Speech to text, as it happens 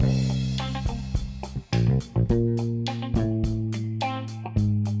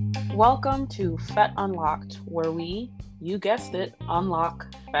welcome to Fet Unlocked, where you guessed it, unlock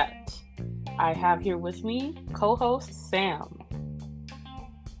Fet. I have here with me co-host Sam.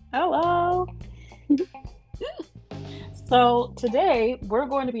 Hello. So today we're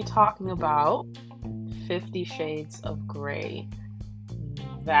going to be talking about 50 Shades of Grey.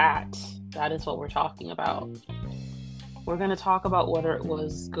 That is what we're talking about. We're going to talk about whether it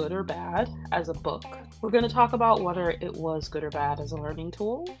was good or bad as a book. We're going to talk about whether it was good or bad as a learning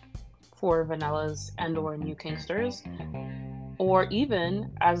tool for vanillas and or new kinksters, or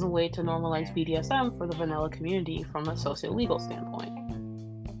even as a way to normalize BDSM for the vanilla community from a socio-legal standpoint.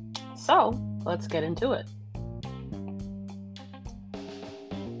 So, let's get into it.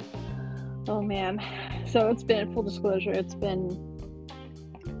 Oh man. So it's been, full disclosure, it's been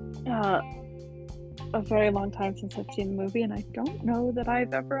a very long time since I've seen the movie, and I don't know that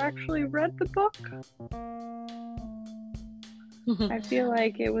I've ever actually read the book. I feel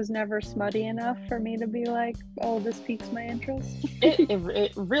like it was never smutty enough for me to be like, oh, this piques my interest.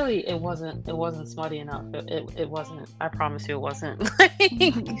 it really wasn't smutty enough. It wasn't. I promise you, it wasn't.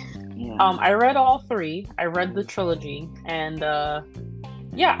 Yeah. I read all three. I read the trilogy, and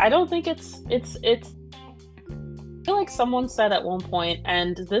yeah, I don't think it's. I feel like someone said at one point,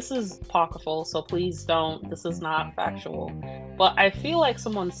 and this is apocryphal, so please don't. This is not factual, but I feel like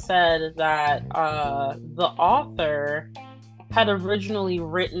someone said that the author had originally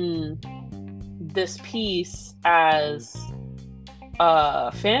written this piece as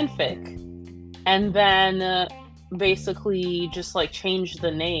fanfic, and then basically just like changed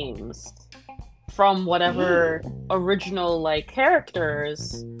the names from whatever original like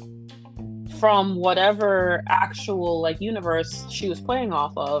characters from whatever actual like universe she was playing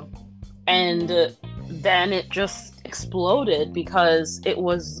off of, and then it just exploded because it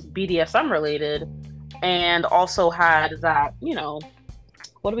was BDSM related. And also had that, you know,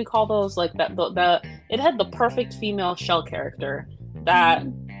 what do we call those? Like that, it had the perfect female shell character that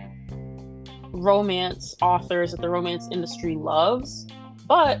romance authors that the romance industry loves,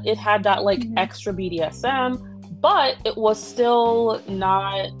 but it had that like extra BDSM, but it was still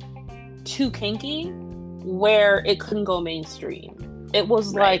not too kinky where it couldn't go mainstream. It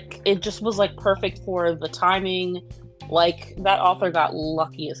was like, it just was like perfect for the timing. Like, that author got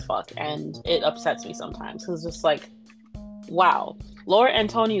lucky as fuck, and it upsets me sometimes, because it's just like, wow, Laura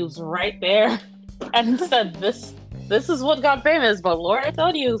Antoniou's right there, and said this is what got famous, but Laura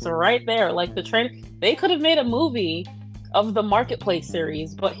Antoniou's right there. Like, they could have made a movie of the Marketplace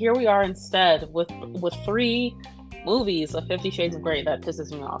series, but here we are instead with 3 movies of 50 Shades of Grey. That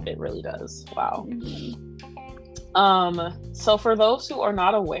pisses me off. It really does. Wow. So for those who are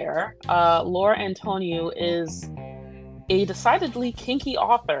not aware, Laura Antoniou is a decidedly kinky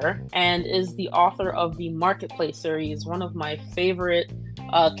author and is the author of the Marketplace series, one of my favorite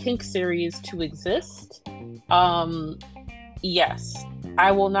kink series to exist. Yes,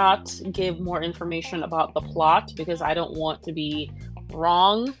 I will not give more information about the plot because I don't want to be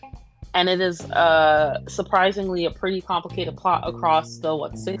wrong, and it is surprisingly a pretty complicated plot across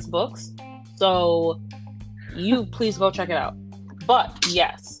the 6 books, so you please go check it out. But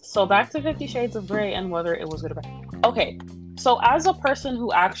yes, so back to 50 Shades of Grey and whether it was good or bad. Okay, so as a person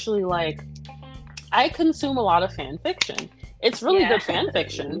who actually, like, I consume a lot of fan fiction. It's really good fan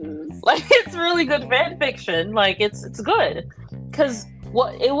fiction. Like, it's really good fan fiction. Like, it's good. Because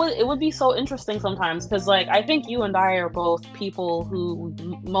it would be so interesting sometimes, because, like, I think you and I are both people who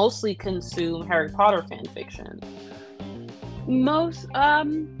mostly consume Harry Potter fan fiction.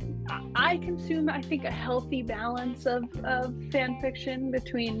 I consume, I think, a healthy balance of fan fiction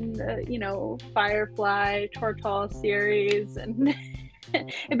between Firefly, Tortall series, and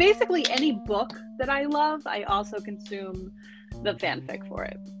and basically any book that I love, I also consume the fanfic for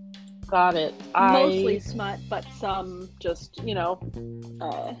it. Got it. Mostly smut, but some just,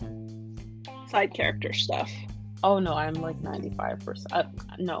 side character stuff. Oh no, I'm like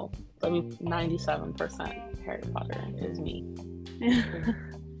 95%. No, 97% Harry Potter is me.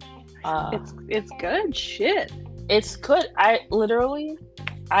 It's good shit. It's good. Lamona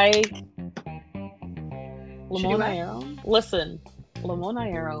Aarón. Listen, Lamona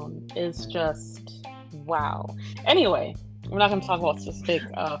Aarón is just wow. Anyway, we're not going to talk about specific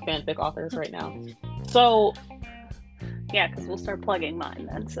fanfic authors right now. So yeah, because we'll start plugging mine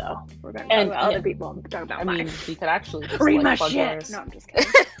then. So we're going to talk about other people and talk about mine. I mean, we could actually just read my plug shit. Yours. No, I'm just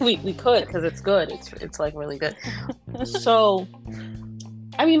kidding. we could, because it's good. It's like really good. So,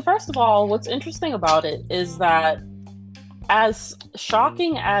 I mean, first of all, what's interesting about it is that as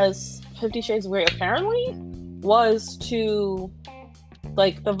shocking as 50 Shades of Grey apparently was to,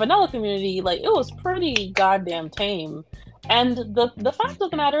 like, the vanilla community, like, it was pretty goddamn tame. And the fact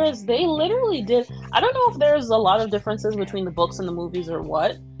of the matter is, they literally did. I don't know if there's a lot of differences between the books and the movies or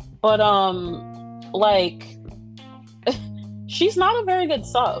what, but like, she's not a very good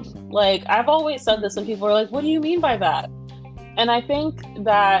sub. Like, I've always said this, and people are like, "What do you mean by that?" And I think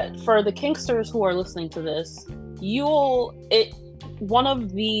that for the Kinksters who are listening to this, one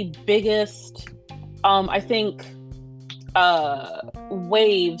of the biggest, I think,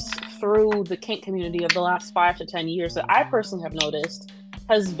 waves through the kink community of the last 5 to 10 years that I personally have noticed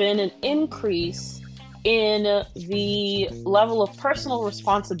has been an increase in the level of personal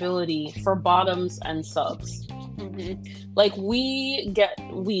responsibility for bottoms and subs. Mm-hmm. Like,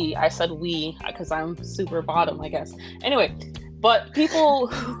 I said we because I'm super bottom, I guess. Anyway, but people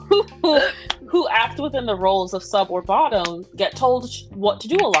who act within the roles of sub or bottom get told what to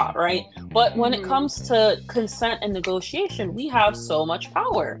do a lot, right? But when it comes to consent and negotiation, we have so much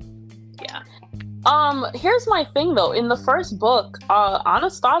power. Yeah. Here's my thing though. In the first book,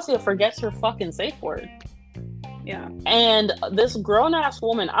 Anastasia forgets her fucking safe word. Yeah. And this grown-ass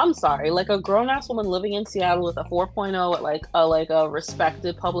woman, I'm sorry, like a grown-ass woman living in Seattle with a 4.0 at like a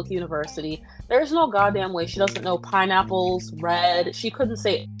respected public university, there's no goddamn way she doesn't know pineapples, red. She couldn't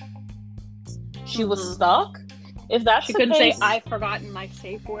say she was stuck. If that's she the couldn't case, say, "I've forgotten my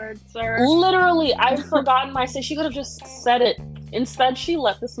safe word, sir." Literally, I've forgotten my safe. She could have just said it. Instead, she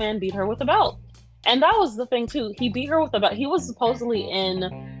let this man beat her with a belt. And that was the thing too. He beat her with a belt. He was supposedly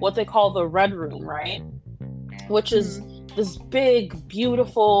in what they call the Red Room, right? Which is this big,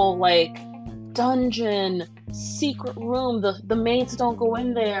 beautiful, like, dungeon, secret room. The maids don't go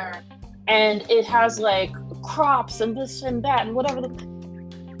in there. And it has, like, crops and this and that and whatever.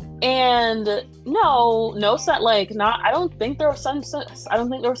 And I don't think there was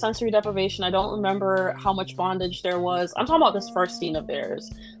sensory deprivation. I don't remember how much bondage there was. I'm talking about this first scene of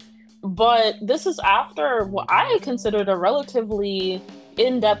theirs. But this is after what I considered a relatively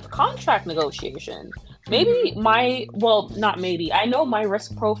in-depth contract negotiation. Maybe I know my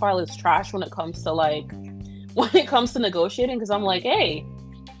risk profile is trash when it comes to negotiating, because I'm like, hey,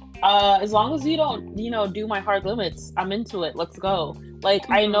 as long as you don't, do my hard limits, I'm into it. Let's go. Like,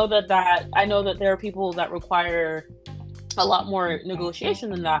 I know that there are people that require a lot more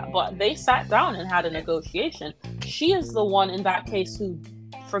negotiation than that, but they sat down and had a negotiation. She is the one in that case who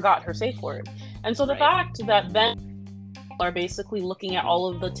forgot her safe word. And so the fact that then are basically looking at all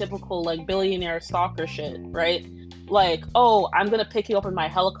of the typical, like, billionaire stalker shit, right? Like, oh, I'm gonna pick you up in my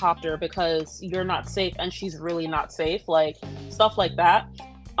helicopter because you're not safe, and she's really not safe, like, stuff like that.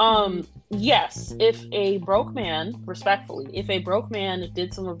 Yes, if a broke man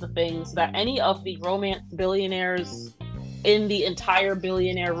did some of the things that any of the romance billionaires in the entire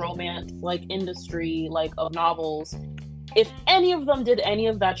billionaire romance, like, industry, like, of novels, if any of them did any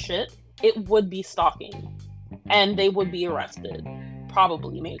of that shit, it would be stalking. And they would be arrested.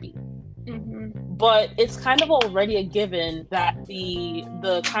 Probably, maybe. But it's kind of already a given that the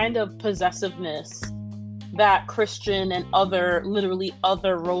kind of possessiveness that Christian and other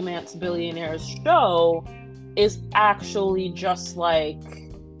romance billionaires show is actually just,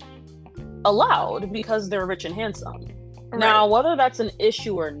 like, allowed because they're rich and handsome. Right. Now, whether that's an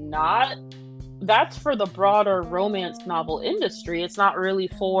issue or not, that's for the broader romance novel industry. It's not really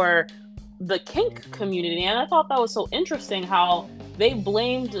for the kink community. And I thought that was so interesting how they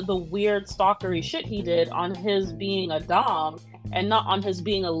blamed the weird stalkery shit he did on his being a dom and not on his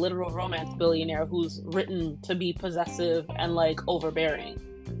being a literal romance billionaire who's written to be possessive and, like, overbearing.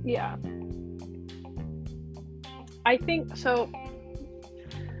 Yeah. I think so.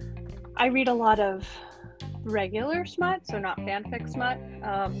 I read a lot of regular smut, so not fanfic smut,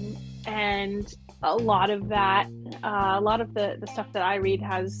 and a lot of that, a lot of the stuff that I read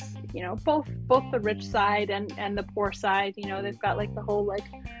has, both the rich side and the poor side. They've got, like, the whole, like,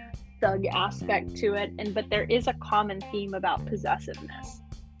 thug aspect to it, but there is a common theme about possessiveness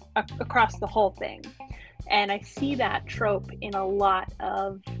across the whole thing, and I see that trope in a lot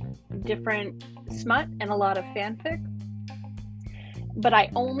of different smut and a lot of fanfic, but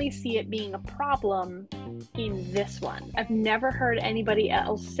I only see it being a problem in this one. I've never heard anybody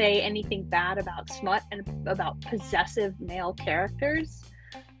else say anything bad about smut and about possessive male characters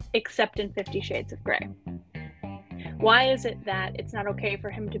except in 50 Shades of Grey. Why is it that it's not okay for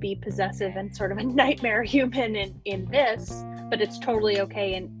him to be possessive and sort of a nightmare human in this, but it's totally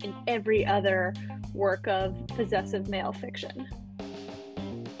okay in every other work of possessive male fiction?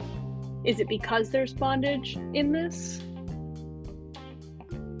 Is it because there's bondage in this?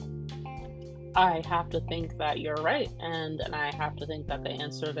 I have to think that you're right, and I have to think that the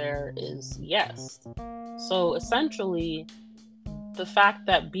answer there is yes. So essentially, the fact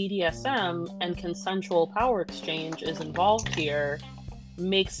that BDSM and consensual power exchange is involved here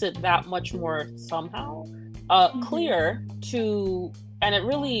makes it that much more somehow clear to, and it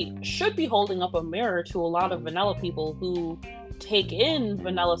really should be holding up a mirror to a lot of vanilla people who take in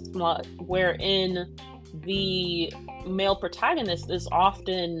vanilla smut, wherein the male protagonist is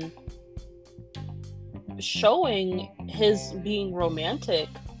often showing his being romantic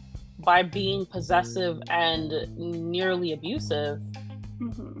by being possessive and nearly abusive,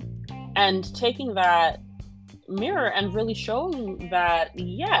 and taking that mirror and really showing that,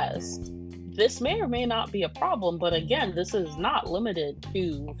 yes, this may or may not be a problem, but again, this is not limited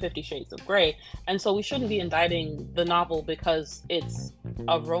to 50 Shades of Grey, and so we shouldn't be indicting the novel because it's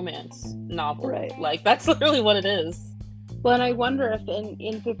a romance novel. Right. Like, that's literally what it is. Well, and I wonder if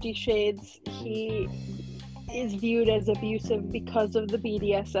in 50 Shades he is viewed as abusive because of the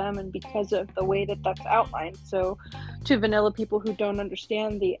BDSM and because of the way that that's outlined. So to vanilla people who don't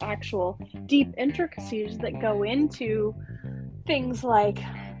understand the actual deep intricacies that go into things like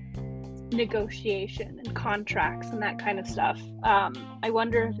negotiation and contracts and that kind of stuff, I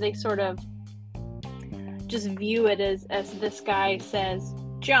wonder if they sort of just view it as this guy says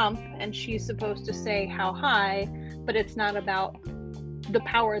jump and she's supposed to say how high, but it's not about the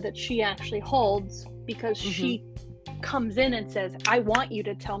power that she actually holds, because she comes in and says, I want you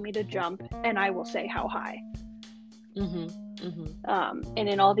to tell me to jump and I will say how high. And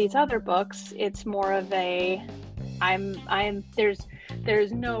in all these other books, it's more of a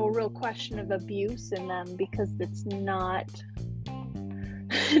there's no real question of abuse in them, because it's not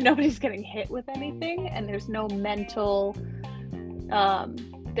nobody's getting hit with anything, and there's no mental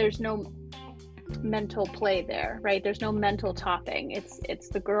play there, right? There's no mental topping. It's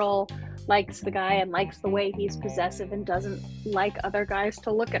the girl likes the guy and likes the way he's possessive and doesn't like other guys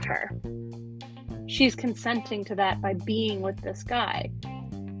to look at her. She's consenting to that by being with this guy.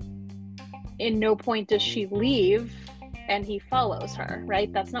 In no point does she leave and he follows her,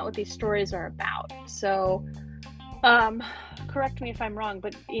 right? That's not what these stories are about. So correct me if I'm wrong,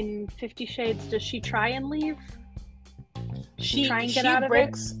 but in 50 Shades, does she try and leave? She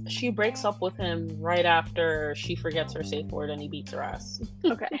breaks up with him right after she forgets her safe word and he beats her ass.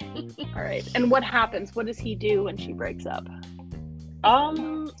 Okay. All right. And what happens? What does he do when she breaks up?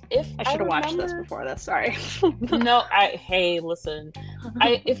 If I should have watched this before this. Sorry. No, listen.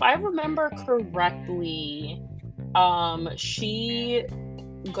 If I remember correctly, she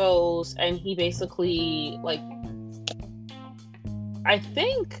goes and he basically, like, I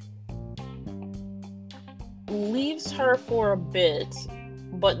think leaves her for a bit,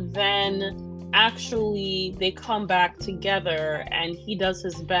 but then actually they come back together and he does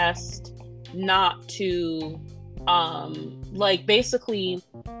his best not to like, basically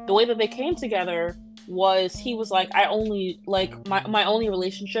the way that they came together was he was like, I only, like, my only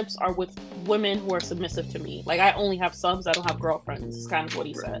relationships are with women who are submissive to me, like I only have subs, I don't have girlfriends, is kind of what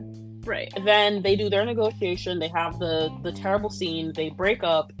he said. Right. Then they do their negotiation, they have the terrible scene, they break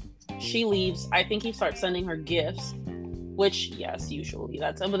up, she leaves. I think he starts sending her gifts, which, yes, usually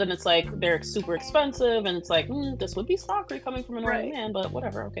that's, but then it's like they're super expensive and it's like, this would be stalkery coming from an old man, but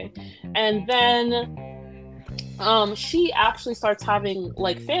whatever, okay. And then she actually starts having,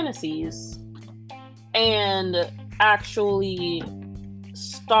 like, fantasies and actually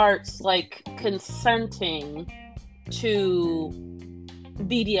starts, like, consenting to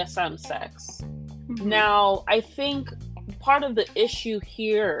BDSM sex. Now, I think part of the issue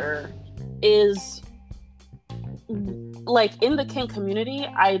here is, like, in the kink community,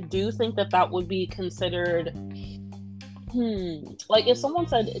 I do think that would be considered, like, if someone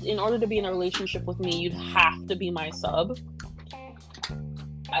said, in order to be in a relationship with me, you'd have to be my sub,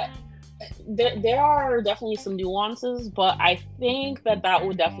 there are definitely some nuances, but I think that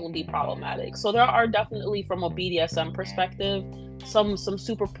would definitely be problematic. So there are definitely, from a BDSM perspective, some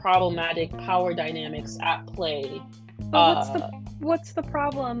super problematic power dynamics at play. What's the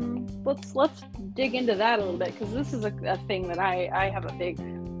problem? Let's dig into that a little bit, because this is a thing that I have a big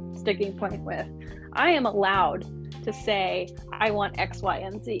sticking point with. I am allowed to say I want X, Y,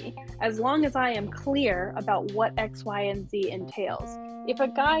 and Z, as long as I am clear about what X, Y, and Z entails. If a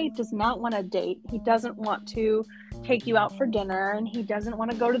guy does not want to date, he doesn't want to take you out for dinner, and he doesn't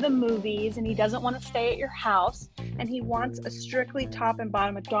want to go to the movies, and he doesn't want to stay at your house, and he wants a strictly top and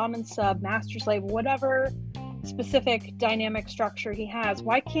bottom, a dom and sub, master slave, whatever specific dynamic structure he has,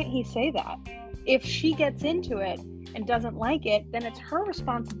 why can't he say that? If she gets into it and doesn't like it, then it's her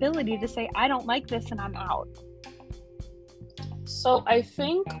responsibility to say, I don't like this and I'm out. So I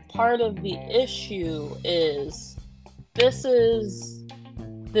think part of the issue is this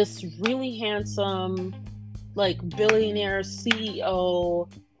really handsome like billionaire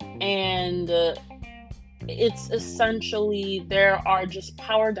CEO, and it's essentially there are just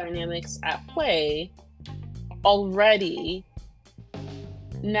power dynamics at play already.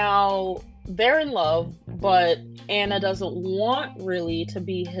 Now they're in love, but Anna doesn't want really to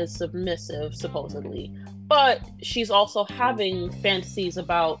be his submissive, supposedly. But she's also having fantasies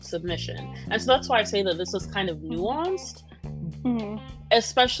about submission. And so that's why I say that this is kind of nuanced. Mm-hmm.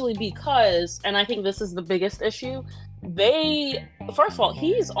 Especially because, and I think this is the biggest issue, first of all,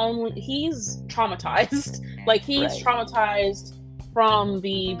 he's traumatized. Like, he's traumatized from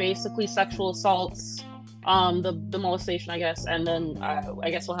the basically sexual assaults, the molestation, I guess, and then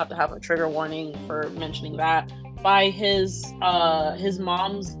I guess we'll have to have a trigger warning for mentioning that, by his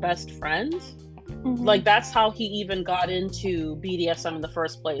mom's best friend. Mm-hmm. Like, that's how he even got into BDSM in the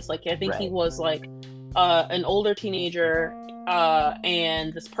first place. Like, I think he was like an older teenager,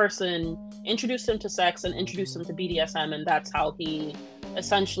 and this person introduced him to sex and introduced him to BDSM, and that's how he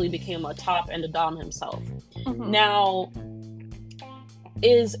essentially became a top and a dom himself. Mm-hmm. Now,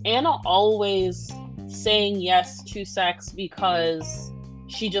 is Anna always saying yes to sex because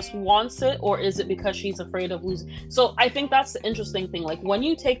she just wants it, or is it because she's afraid of losing? So I think that's the interesting thing. Like, when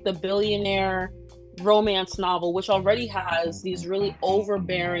you take the billionaire romance novel, which already has these really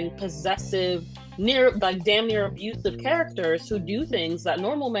overbearing, possessive, damn near abusive characters who do things that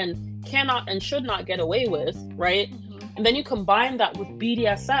normal men cannot and should not get away with, right? Mm-hmm. And then you combine that with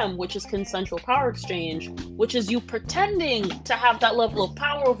BDSM, which is consensual power exchange, which is you pretending to have that level of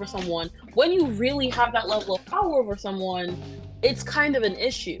power over someone when you really have that level of power over someone. It's kind of an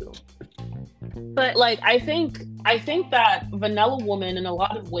issue. But like, I think that Vanilla Woman, in a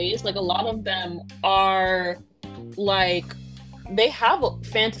lot of ways, like, a lot of them are like, they have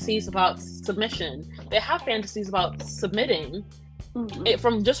fantasies about submission. They have fantasies about submitting. Mm-hmm.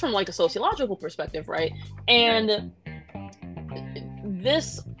 From like a sociological perspective, right? And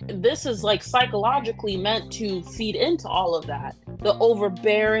this is like psychologically meant to feed into all of that. The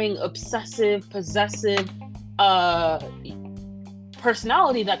overbearing, obsessive, possessive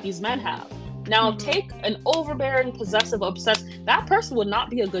personality that these men have. Now, take an overbearing, possessive, obsessed, that person would not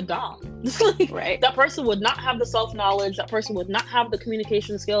be a good dom. Right. That person would not have the self-knowledge. That person would not have the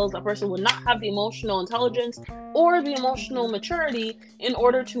communication skills. That person would not have the emotional intelligence or the emotional maturity in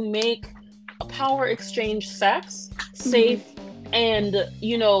order to make a power exchange sex safe and,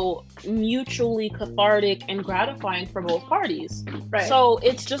 mutually cathartic and gratifying for both parties. Right. So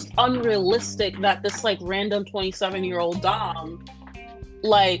it's just unrealistic that this, like, random 27-year-old dom,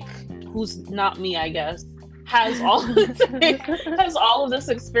 like, who's not me, I guess, has all of this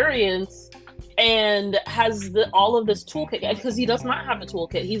experience and has all of this toolkit, because he does not have a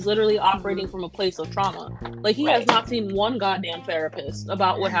toolkit. He's literally operating from a place of trauma. Like, he has not seen one goddamn therapist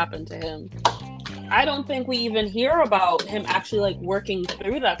about what happened to him. I don't think we even hear about him actually, like, working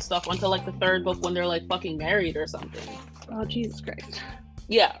through that stuff until, like, the third book, when they're, like, fucking married or something. Oh, Jesus Christ.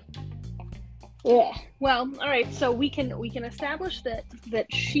 Yeah. Yeah. Well, all right. So we can establish that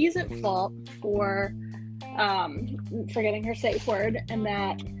she's at fault for forgetting her safe word, and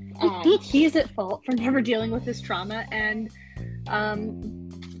that he's at fault for never dealing with his trauma and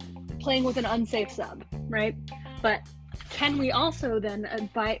playing with an unsafe sub, right? But can we also then,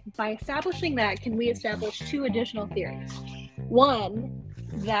 by establishing that, can we establish two additional theories? One,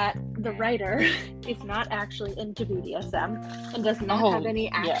 that the writer is not actually into BDSM and does not have any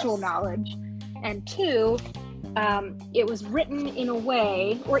actual knowledge. And two, it was written in a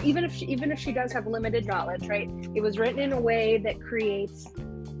way, or even if she does have limited knowledge, right? It was written in a way that creates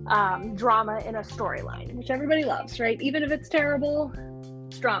drama in a storyline, which everybody loves, right? Even if it's terrible,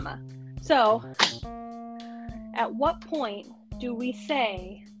 it's drama. So, at what point do we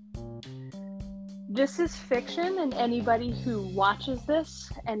say this is fiction, and anybody who watches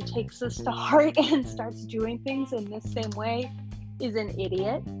this and takes this to heart and starts doing things in this same way is an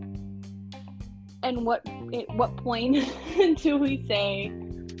idiot? And at what point do we say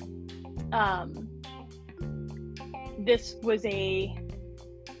this was a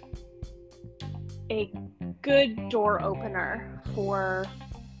good door opener for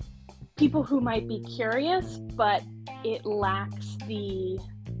people who might be curious, but it lacks the...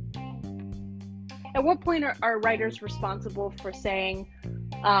 At what point are writers responsible for saying,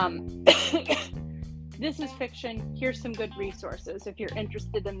 this is fiction, here's some good resources if you're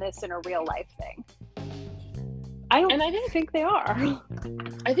interested in this in a real life thing? I don't think they are.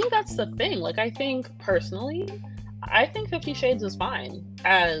 I think that's the thing. Like, I think personally, I think 50 Shades is fine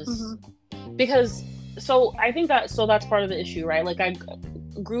as because I think that's part of the issue, right? Like, I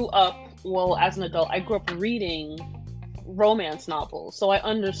grew up, well, as an adult, I grew up reading romance novels, so I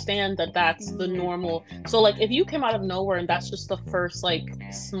understand that that's the normal. So like if you came out of nowhere and that's just the first like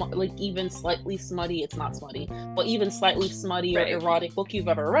like even slightly smutty, it's not smutty, but even slightly smutty or erotic book you've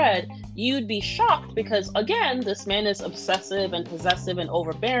ever read, you'd be shocked because again, this man is obsessive and possessive and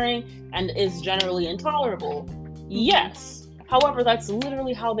overbearing and is generally intolerable. Yes. However, that's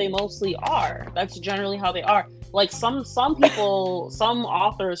literally how they mostly are. That's generally how they are. Like some people, some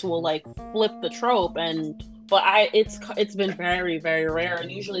authors will like flip the trope, but it's been very, very rare,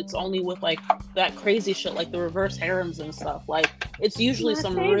 and usually it's only with like that crazy shit like the reverse harems and stuff. Like it's usually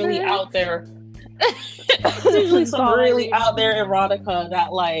some really out there it's usually some really out there erotica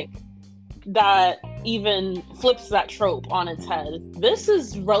that even flips that trope on its head. This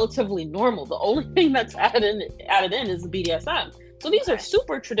is relatively normal. The only thing that's added in is the BDSM. So these are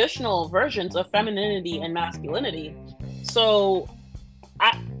super traditional versions of femininity and masculinity. So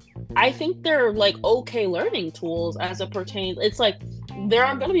I think they're like okay learning tools as it pertains. It's like there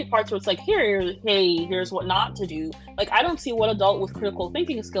are going to be parts where it's like here's what not to do. Like I don't see what adult with critical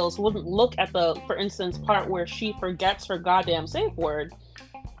thinking skills wouldn't look at the, for instance, part where she forgets her goddamn safe word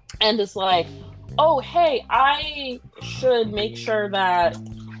and it's like, oh hey, I should make sure that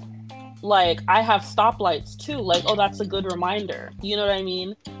like I have stoplights too. Like, oh, that's a good reminder. You know what I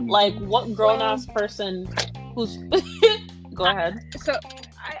mean? Like what grown-ass person who's go ahead. So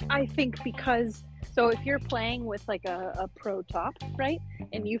I think because so if you're playing with like a pro top, right,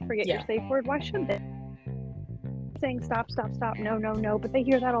 and you forget your safe word, why should they? Saying stop, no, but they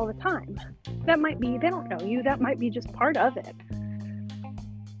hear that all the time. That might be, they don't know you, that might be just part of it.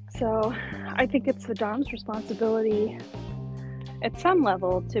 So I think it's the dom's responsibility at some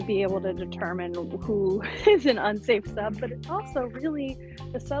level to be able to determine who is an unsafe sub, but it's also really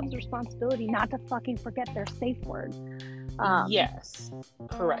the sub's responsibility not to fucking forget their safe word. Yes,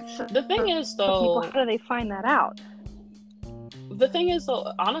 correct. The thing is, though, people, how do they find that out? The thing is,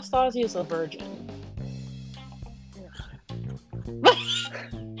 though, Anastasia is a virgin.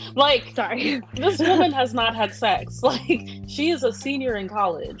 Like, sorry, this woman has not had sex. Like, she is a senior in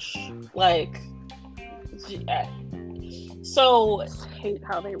college. Like, so I hate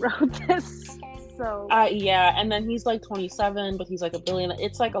how they wrote this. So yeah, and then he's like 27, but he's like a billion.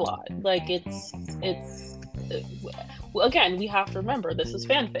 It's like a lot. Like, it's. Again, we have to remember this is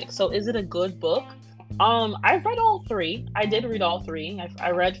fanfic. So, is it a good book? I've read all three. I did read all three.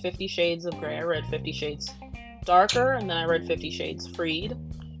 I read 50 Shades of Grey. I read 50 Shades Darker, and then I read 50 Shades Freed.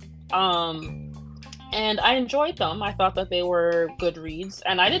 And I enjoyed them. I thought that they were good reads,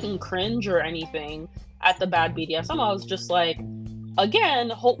 and I didn't cringe or anything at the bad BDSM. I was just like, again,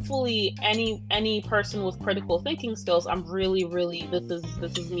 hopefully any person with critical thinking skills, I'm really,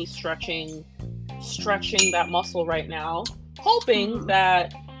 this is me stretching that muscle right now, hoping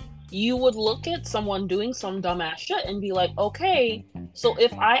that you would look at someone doing some dumbass shit and be like, okay, so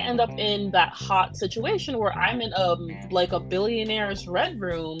if I end up in that hot situation where I'm in a billionaire's red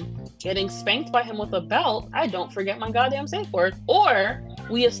room getting spanked by him with a belt, I don't forget my goddamn safe word. Or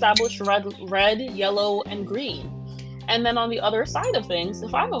we establish red, yellow, and green. And then on the other side of things,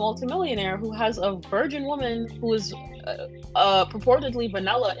 if I'm a multimillionaire who has a virgin woman who is purportedly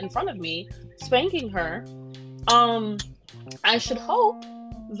vanilla in front of me, spanking her, I should hope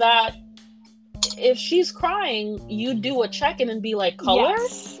that if she's crying, you do a check-in and be like, color?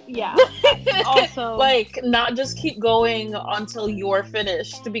 Yes. Yeah. Also, like, not just keep going until you're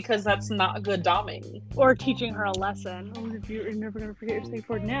finished, because that's not good doming. Or teaching her a lesson. Oh, you're never gonna forget your safe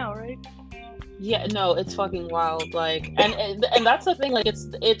word now, right? Yeah, no, it's fucking wild. Like, and that's the thing. Like,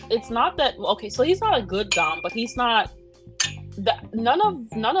 it's not that, okay, so he's not a good dom, but he's not. None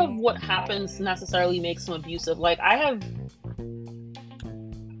of what happens necessarily makes him abusive. Like, I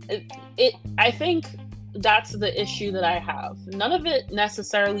think that's the issue that I have. None of it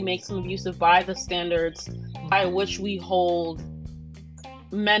necessarily makes him abusive by the standards by which we hold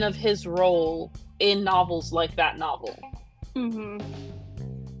men of his role in novels like that novel. Mm-hmm.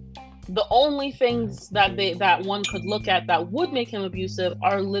 The only things that one could look at that would make him abusive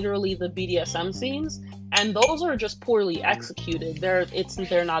are literally the BDSM scenes, and those are just poorly executed.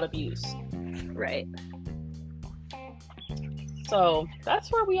 They're not abuse. Right. So that's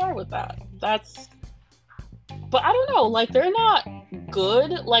where we are with that. But I don't know, like, they're not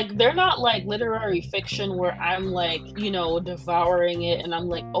good. Like, they're not like literary fiction where I'm like, devouring it and I'm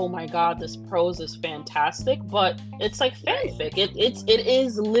like, oh my god, this prose is fantastic. But it's like fanfic. It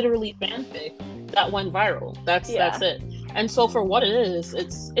is literally fanfic that went viral. That's it. And so for what it is,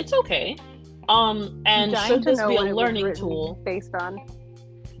 it's okay. And should this be a learning tool? Based on?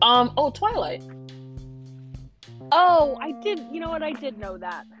 Twilight. Oh, I did. You know what? I did know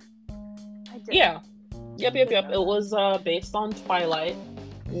that. I did. Yeah. Yep, yep, yep. It was based on Twilight,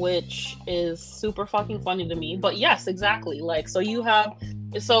 which is super fucking funny to me. But yes, exactly. Like, so you have,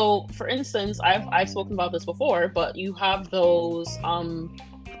 so for instance, I've spoken about this before, but you have those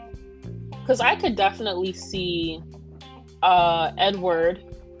because I could definitely see Edward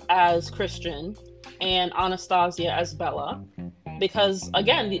as Christian and Anastasia as Bella, because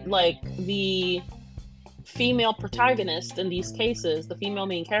again, the female protagonist in these cases, the female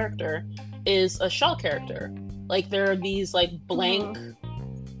main character, is a shell character. Like there are these like blank,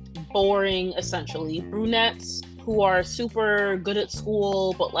 boring, essentially brunettes who are super good at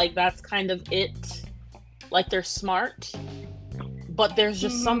school, but like that's kind of it. Like they're smart, but there's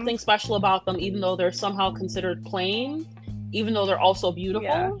just something special about them, even though they're somehow considered plain, even though they're also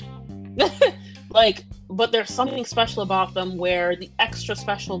beautiful. Yeah. Like, but there's something special about them where the extra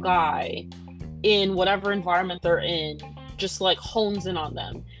special guy in whatever environment they're in just like hones in on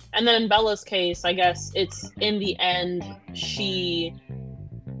them. And then in Bella's case, I guess it's in the end she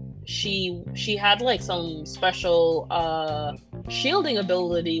had like some special shielding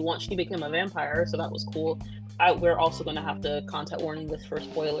ability once she became a vampire, so that was cool. We're also going to have to content warning this for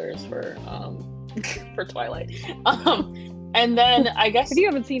spoilers for for Twilight. And then I guess if you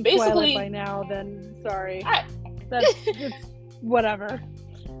haven't seen Twilight by now, then sorry. That's whatever.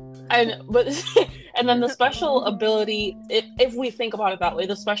 And then the special ability, if we think about it that way,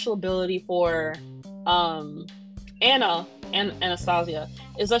 the special ability for Anna and Anastasia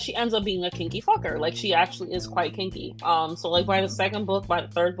is that she ends up being a kinky fucker. Like she actually is quite kinky. So like by the second book, by the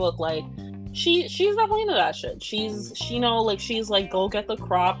third book, like she's definitely into that shit. She's like, go get the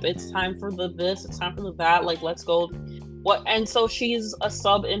crop, it's time for the this, it's time for the that, like let's go. What, and so she's a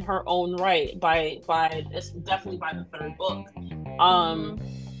sub in her own right by it's definitely by the third book.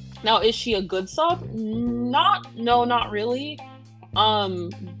 Now, is she a good sub? No, not really.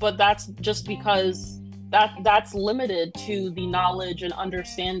 But that's just because that's limited to the knowledge and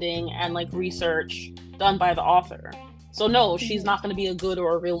understanding and like research done by the author. So no, she's not going to be a good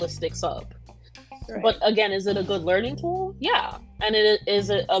or a realistic sub. Right. But again, is it a good learning tool? Yeah. And is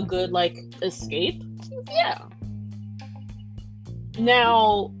it a good like escape? Yeah.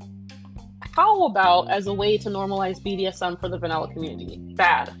 Now, how about as a way to normalize BDSM for the vanilla community?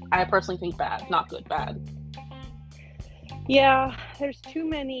 Bad. I personally think bad. Not good, bad. Yeah, there's too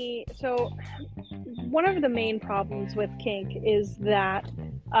many. So one of the main problems with kink is that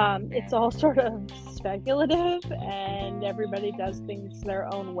it's all sort of speculative and everybody does things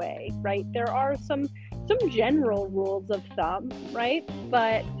their own way, right? There are some general rules of thumb, right?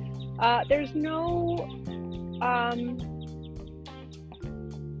 But there's no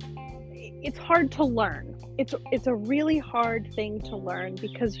it's hard to learn. It's a really hard thing to learn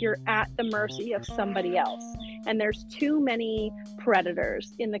because you're at the mercy of somebody else. And there's too many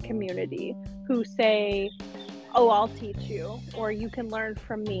predators in the community who say, oh, I'll teach you, or you can learn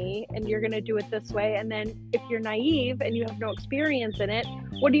from me and you're going to do it this way. And then if you're naive and you have no experience in it,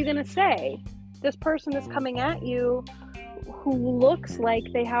 what are you going to say? This person is coming at you who looks like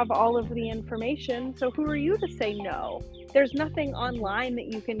they have all of the information. So who are you to say no? There's nothing online that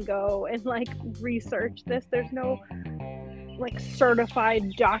you can go and like research this. There's no like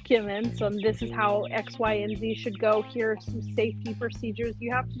certified documents on this is how X, Y, and Z should go. Here are some safety procedures.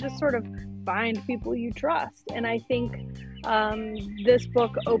 You have to just sort of find people you trust. And I think this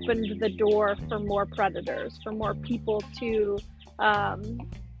book opened the door for more predators, for more people to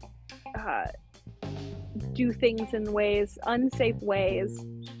do things in ways, unsafe ways,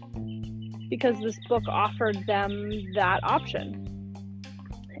 because this book offered them that option.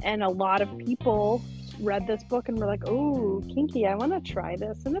 And a lot of people read this book and were like, oh, kinky, I want to try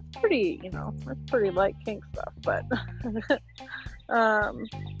this. And it's pretty, it's pretty like kink stuff, but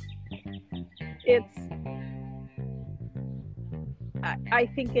I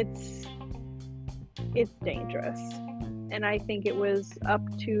think it's dangerous. And I think it was up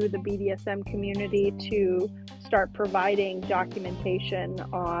to the BDSM community to start providing documentation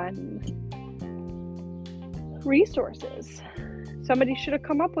on resources. Somebody should have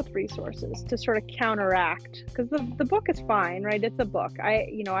come up with resources to sort of counteract, because the book is fine, right? It's a book.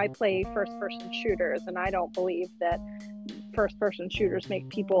 I play first-person shooters, and I don't believe that first-person shooters make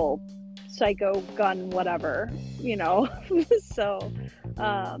people psycho, gun, whatever, So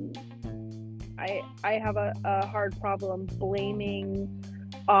I have a hard problem blaming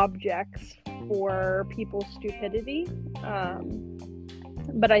objects for people's stupidity.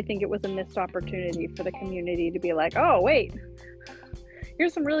 But I think it was a missed opportunity for the community to be like, oh, wait,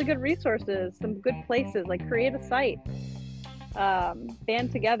 here's some really good resources, some good places, like create a site,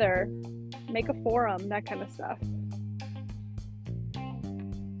 band together, make a forum, that kind of stuff.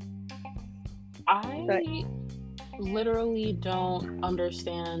 I literally don't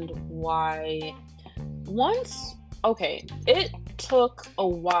understand why. It took a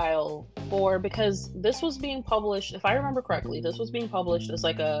while because this was being published, if I remember correctly, this was being published as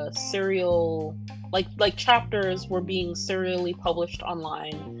like a serial, like chapters were being serially published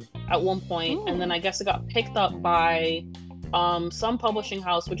online at one point, and then I guess it got picked up by some publishing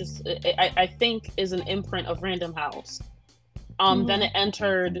house, which is I think is an imprint of Random House. Then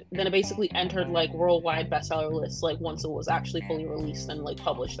it basically entered like worldwide bestseller lists, like once it was actually fully released and like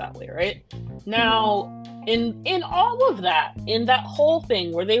published that way, right? Now, in all of that, in that whole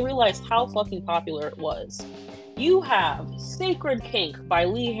thing where they realized how fucking popular it was, you have Sacred Kink by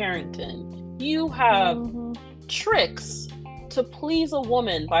Lee Harrington. You have Tricks to Please a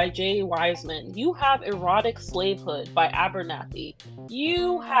Woman by Jay Wiseman. You have Erotic Slavehood by Abernathy.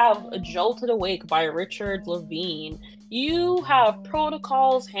 You have Jolted Awake by Richard Levine. You have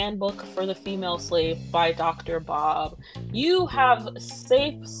Protocol's Handbook for the Female Slave by Dr. Bob. You have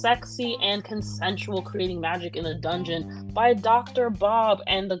Safe, Sexy, and Consensual Creating Magic in a Dungeon by Dr. Bob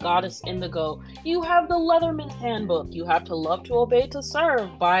and the Goddess Indigo. You have the Leatherman's Handbook. You have To Love, to Obey, to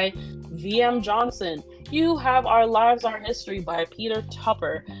Serve by V.M. Johnson. You have Our Lives, Our History by Peter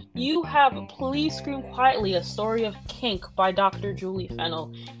Tupper. You have Please Scream Quietly, A Story of Kink by Dr. Julie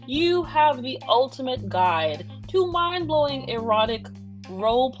Fennell. You have The Ultimate Guide to Mind-Blowing Erotic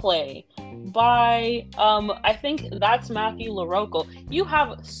Roleplay by, I think that's Matthew LaRocco. You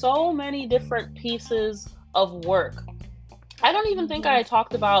have so many different pieces of work. I don't even think I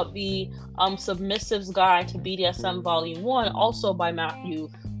talked about the Submissive's Guide to BDSM Volume 1, also by Matthew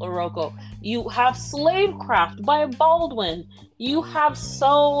LaRocco. You have Slavecraft by Baldwin. You have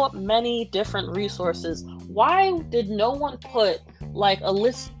so many different resources. Why did no one put like a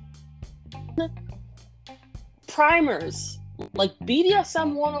list primers, like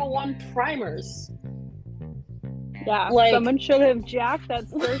BDSM 101 primers? Yeah, like, someone should have jacked that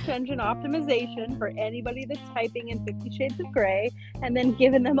search engine optimization for anybody that's typing in 50 Shades of Grey, and then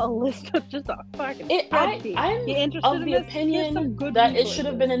given them a list of just a fucking spreadsheet. I'm of the opinion that it should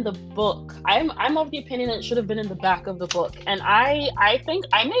have been in the book. I'm of the opinion that it should have been in the back of the book, and I think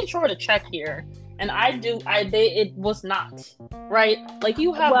I made sure to check here, and it was not right. Like,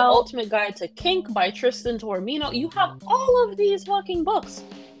 you have The Ultimate Guide to Kink by Tristan Taormino. You have all of these fucking books.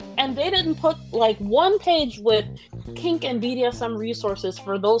 And they didn't put like one page with kink and BDSM resources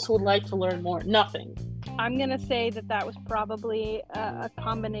for those who would like to learn more. Nothing. I'm going to say that was probably a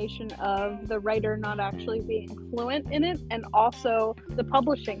combination of the writer not actually being fluent in it, and also the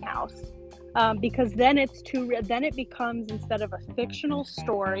publishing house. Because then then it becomes, instead of a fictional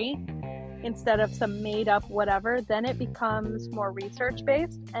story, instead of some made up whatever, then it becomes more research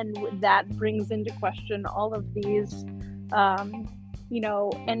based, and that brings into question all of these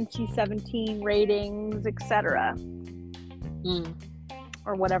NC-17 ratings, etc.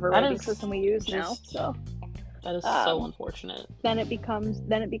 Or whatever rating system we use now. So that is so unfortunate. Then it becomes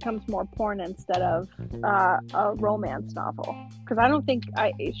more porn instead of a romance novel. Because I don't think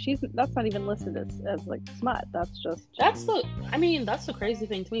that's not even listed as like smut. That's the crazy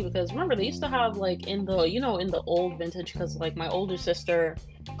thing to me, because remember, they used to have like in the old vintage, because like my older sister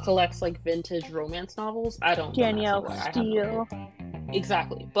collects like vintage romance novels. I don't. Danielle Steele.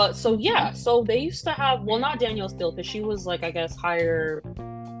 Exactly. But so they used to have, well, not Danielle Steele, because she was like, I guess, higher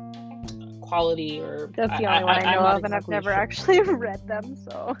quality, or that's the only one I know of, and I've never actually read them.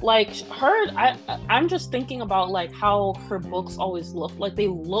 So like I'm just thinking about like how her books always looked. Like they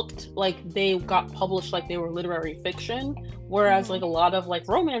looked like they got published like they were literary fiction, whereas like a lot of like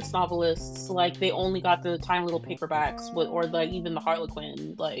romance novelists, like they only got the tiny little paperbacks or like even the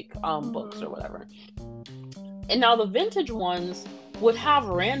Harlequin like books or whatever. And now the vintage ones would have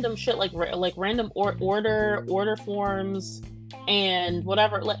random shit like random order forms and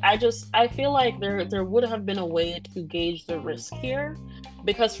whatever. Like I feel like there would have been a way to gauge the risk here,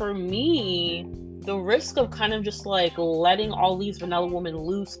 because for me, the risk of kind of just like letting all these vanilla women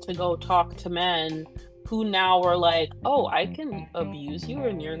loose to go talk to men who now are like, oh, I can abuse you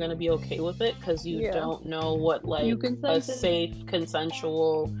and you're gonna be okay with it because you don't know what like a safe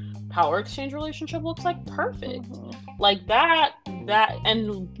consensual power exchange relationship looks like. Perfect. Like that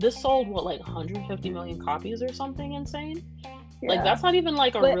and this sold like 150 million copies or something insane. Like that's not even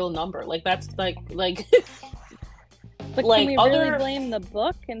like a real number. Like that's like but like, can we really blame the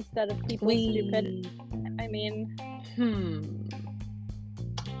book instead of people's stupidity? I mean,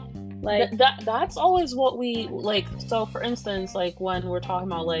 like that's always what we like. So for instance, like when we're talking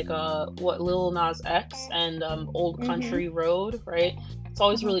about like what Lil Nas X and Old Country Road, right? It's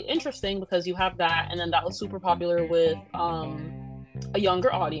always really interesting because you have that, and then that was super popular with a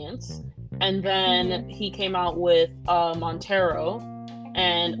younger audience. And then he came out with Montero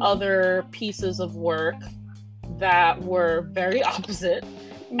and other pieces of work that were very opposite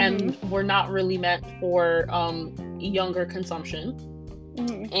and were not really meant for younger consumption.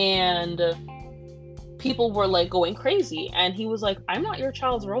 And people were like going crazy, and he was like, I'm not your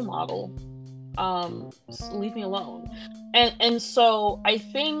child's role model, leave me alone. And so I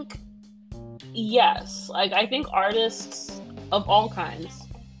think, yes, like I think artists of all kinds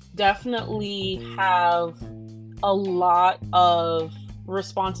definitely have a lot of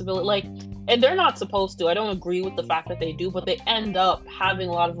responsibility, like, and they're not supposed to. I don't agree with the fact that they do, but they end up having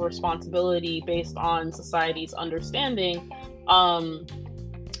a lot of responsibility based on society's understanding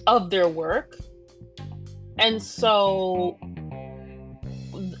of their work. And so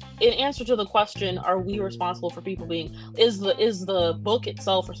in answer to the question, are we responsible for people being, is the book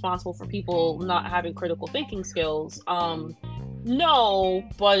itself responsible for people not having critical thinking skills? No,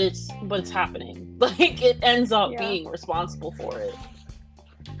 but it's happening. Like, it ends up being responsible for it.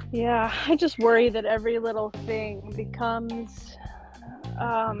 Yeah, I just worry that every little thing becomes,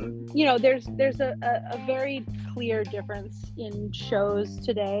 there's a very clear difference in shows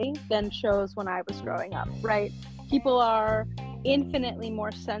today than shows when I was growing up, right? People are infinitely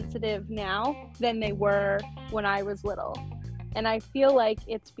more sensitive now than they were when I was little. And I feel like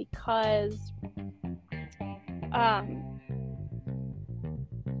it's because, I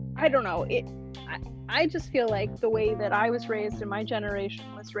don't know, I just feel like the way that I was raised and my generation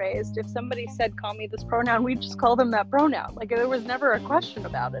was raised, if somebody said, call me this pronoun, we just call them that pronoun. Like, there was never a question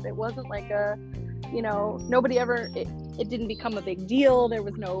about it. It wasn't like nobody ever, it didn't become a big deal. There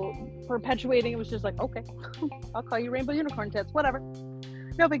was no perpetuating. It was just like, okay, I'll call you Rainbow Unicorn Tits, whatever.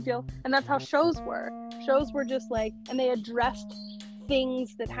 No big deal. And that's how shows were. Shows were just like, and they addressed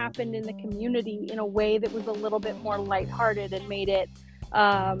things that happened in the community in a way that was a little bit more lighthearted and made it,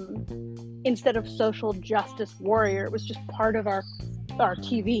 instead of social justice warrior, it was just part of our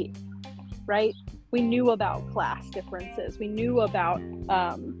TV, right? We knew about class differences. We knew about,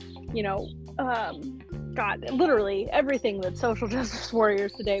 God, literally everything that social justice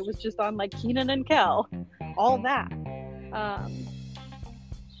warriors today was just on, like Kenan and Kel, all that.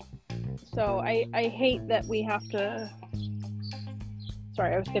 So I hate that we have to.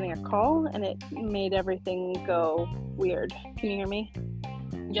 Sorry, I was getting a call and it made everything go weird. Can you hear me?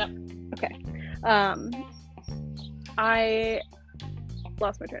 Yep. Okay. I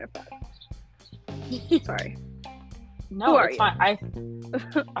lost my train of thought. Sorry. No, it's fine.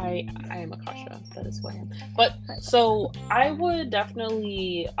 I am Akasha. That is who I am. But so I would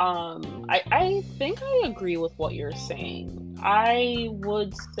definitely I think I agree with what you're saying. I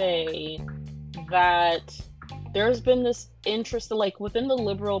would say that there's been this interest, like within the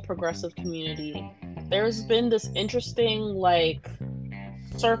liberal progressive community, there's been this interesting like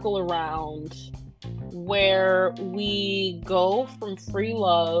circle around where we go from free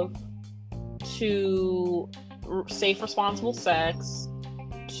love to safe, responsible sex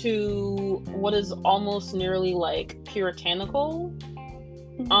to what is almost nearly like puritanical.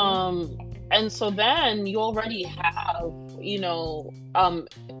 And so then you already have,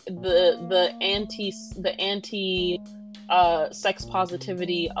 the anti sex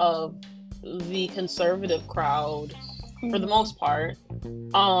positivity of the conservative crowd for the most part.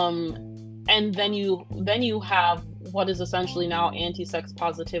 And then you have what is essentially now anti-sex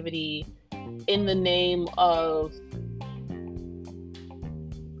positivity in the name of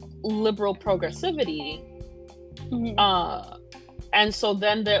liberal progressivity. And so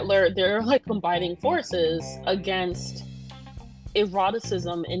then they're like combining forces against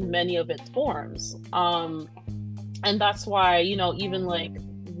eroticism in many of its forms. And that's why, even like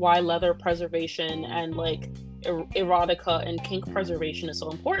why leather preservation and like erotica and kink preservation is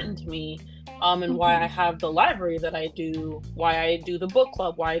so important to me, and why I have the library that I do, why I do the book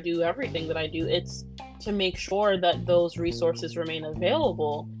club, why I do everything that I do. It's to make sure that those resources remain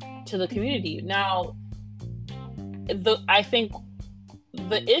available to the community. Now, I think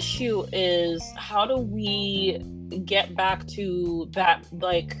the issue is, how do we get back to that,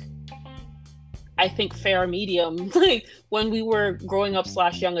 like, I think fair medium, like when we were growing up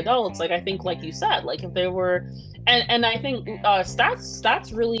 / young adults, like I think, like you said, like if there were, and I think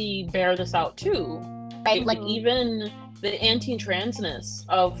stats really bear this out too, right? Like even the anti-transness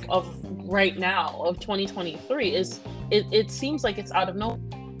of right now, of 2023, is it seems like it's out of nowhere.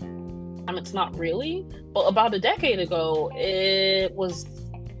 It's not really, but about a decade ago, it was.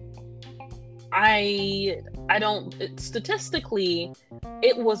 Statistically,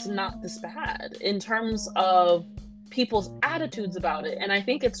 it was not this bad in terms of people's attitudes about it. And I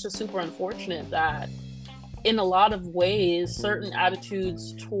think it's just super unfortunate that in a lot of ways, certain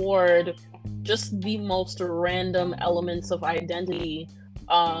attitudes toward just the most random elements of identity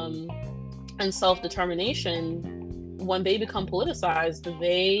and self-determination, when they become politicized,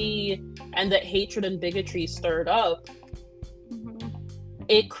 and that hatred and bigotry stirred up,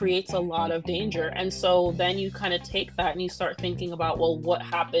 it creates a lot of danger. And so then you kind of take that and you start thinking about, well, what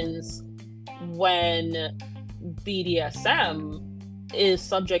happens when BDSM is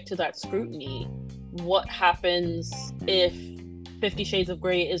subject to that scrutiny? What happens if 50 Shades of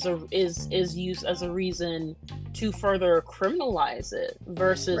Grey is used as a reason to further criminalize it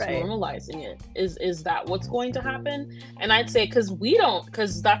versus normalizing it? Is that what's going to happen? And I'd say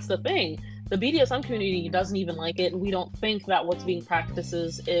because that's the thing. The BDSM community doesn't even like it, and we don't think that what's being practiced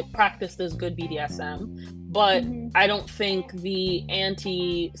is good BDSM. But I don't think the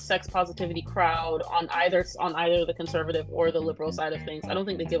anti-sex positivity crowd on either the conservative or the liberal side of things, I don't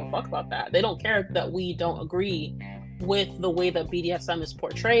think they give a fuck about that. They don't care that we don't agree with the way that BDSM is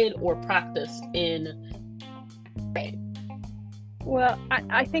portrayed or practiced in. Well,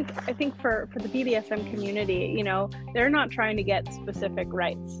 I think for the BDSM community, you know, they're not trying to get specific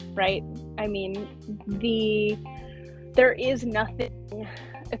rights, right? I mean, there is nothing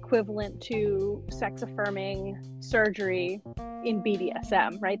equivalent to sex affirming surgery in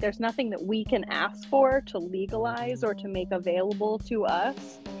BDSM, right? There's nothing that we can ask for to legalize or to make available to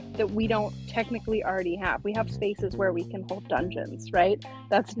us that we don't technically already have. We have spaces where we can hold dungeons, right?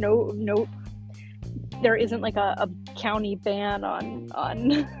 That's no there isn't like a county ban on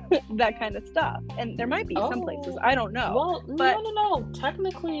that kind of stuff, and there might be some places, I don't know. Well, but no.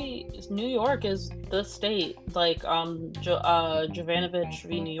 Technically, New York is the state. Like Jovanovich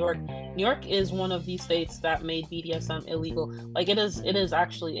v. New York. New York is one of these states that made BDSM illegal. Like it is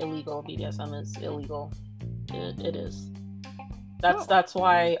actually illegal. BDSM is illegal. It is. That's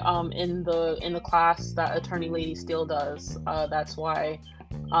why in the class that Attorney Lady Steele does, that's why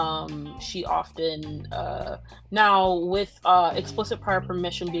she often now with explicit prior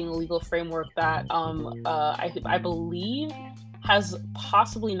permission being a legal framework that I believe has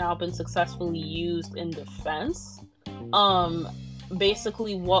possibly now been successfully used in defense.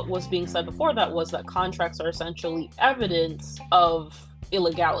 Basically what was being said before that was that contracts are essentially evidence of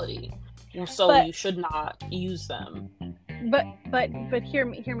illegality, so you should not use them. But hear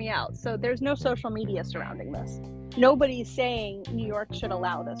me out. So there's no social media surrounding this. Nobody's saying New York should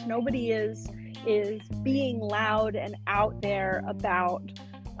allow this. Nobody is being loud and out there about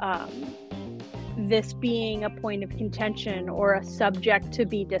this being a point of contention or a subject to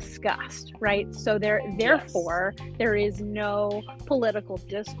be discussed, right? So therefore there is no political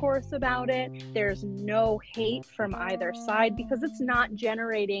discourse about it. There's no hate from either side because it's not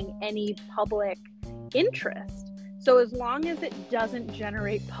generating any public interest. So as long as it doesn't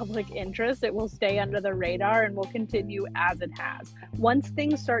generate public interest, it will stay under the radar and will continue as it has. Once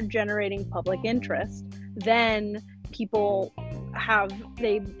things start generating public interest, then people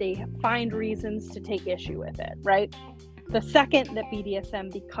they find reasons to take issue with it, right? The second that BDSM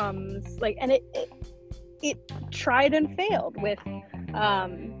becomes like, and it tried and failed with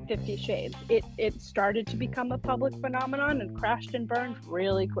 50 Shades. It started to become a public phenomenon and crashed and burned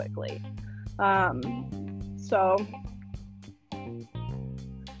really quickly. So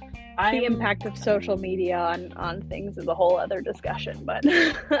the impact of social media on things is a whole other discussion, but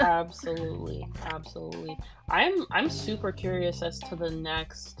absolutely. I'm super curious as to the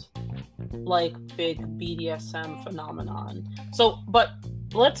next like big BDSM phenomenon. So, but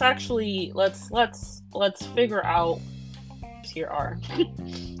let's figure out here are.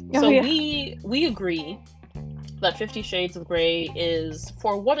 So we agree that 50 Shades of Grey is,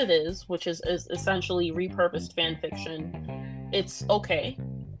 for what it is, which is essentially repurposed fan fiction, it's okay.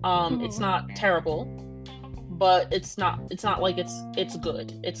 It's not terrible, but it's not like it's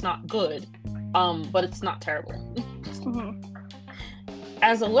good. It's not good, but it's not terrible.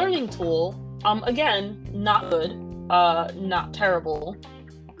 As a learning tool, again, not good, not terrible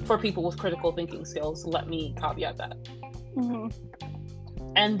for people with critical thinking skills. Let me caveat that.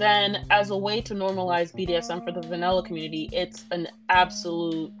 And then as a way to normalize BDSM for the vanilla community, it's an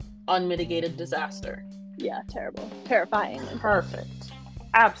absolute unmitigated disaster. Yeah, terrible. Terrifying. Perfect.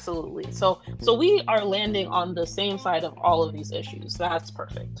 Absolutely. So we are landing on the same side of all of these issues. That's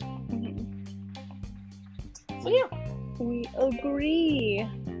perfect. So yeah. We agree.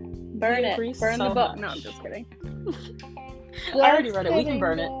 Burn it. Burn the book. No, I'm just kidding. I already read it. We can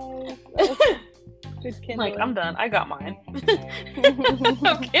burn it. Like, I'm done. I got mine. I'm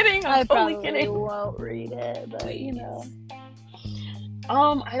kidding. I'm totally kidding. I probably won't read it, but you know.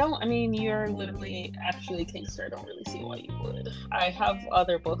 I mean, you're literally actually a Kingster. I don't really see why you would. I have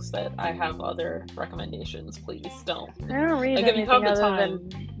other books that I have other recommendations. Please don't. I don't read Like, if you anything have the other time.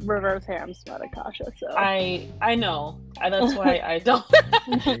 than Reverse Harem Smatakasha, so. I know. That's why I don't.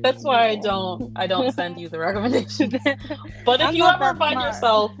 That's why I don't send you the recommendations. But if I'm you not ever that find smart.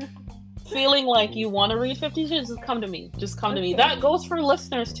 yourself feeling like you want to read 50 Shades, just come to me. Just come to me. That goes for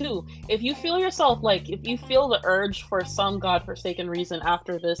listeners too. If you feel yourself like, if you feel the urge for some godforsaken reason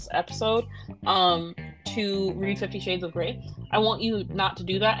after this episode, to read 50 Shades of Grey, I want you not to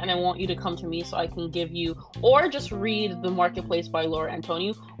do that, and I want you to come to me so I can give you, or just read The Marketplace by Laura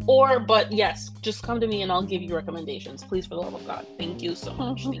Antonio, but yes, just come to me and I'll give you recommendations. Please, for the love of God. Thank you so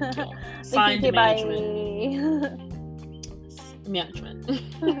much. Thank you. Signed, management. Management.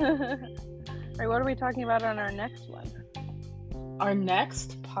 Right, what are we talking about on our next one? Our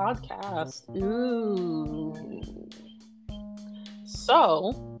next podcast. Ooh.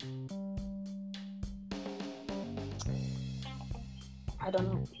 So, I don't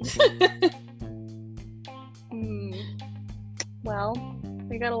know. Well,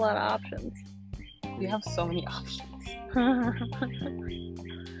 we got a lot of options. We have so many options.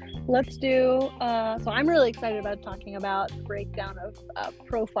 Let's do, so I'm really excited about talking about the breakdown of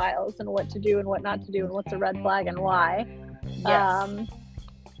profiles and what to do and what not to do and what's a red flag and why. Yes.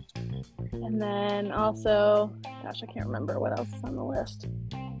 And then also, gosh, I can't remember what else is on the list.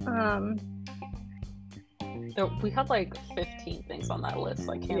 We had like 15 things on that list.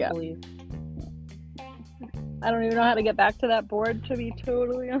 I can't believe. I don't even know how to get back to that board, to be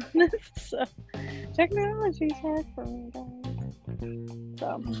totally honest. So, technology's hard for me, guys.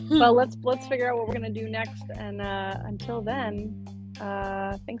 So, well, let's figure out what we're gonna do next. And until then,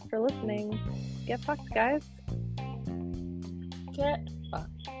 thanks for listening. Get fucked, guys. Get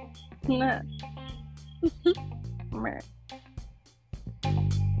fucked. Nah.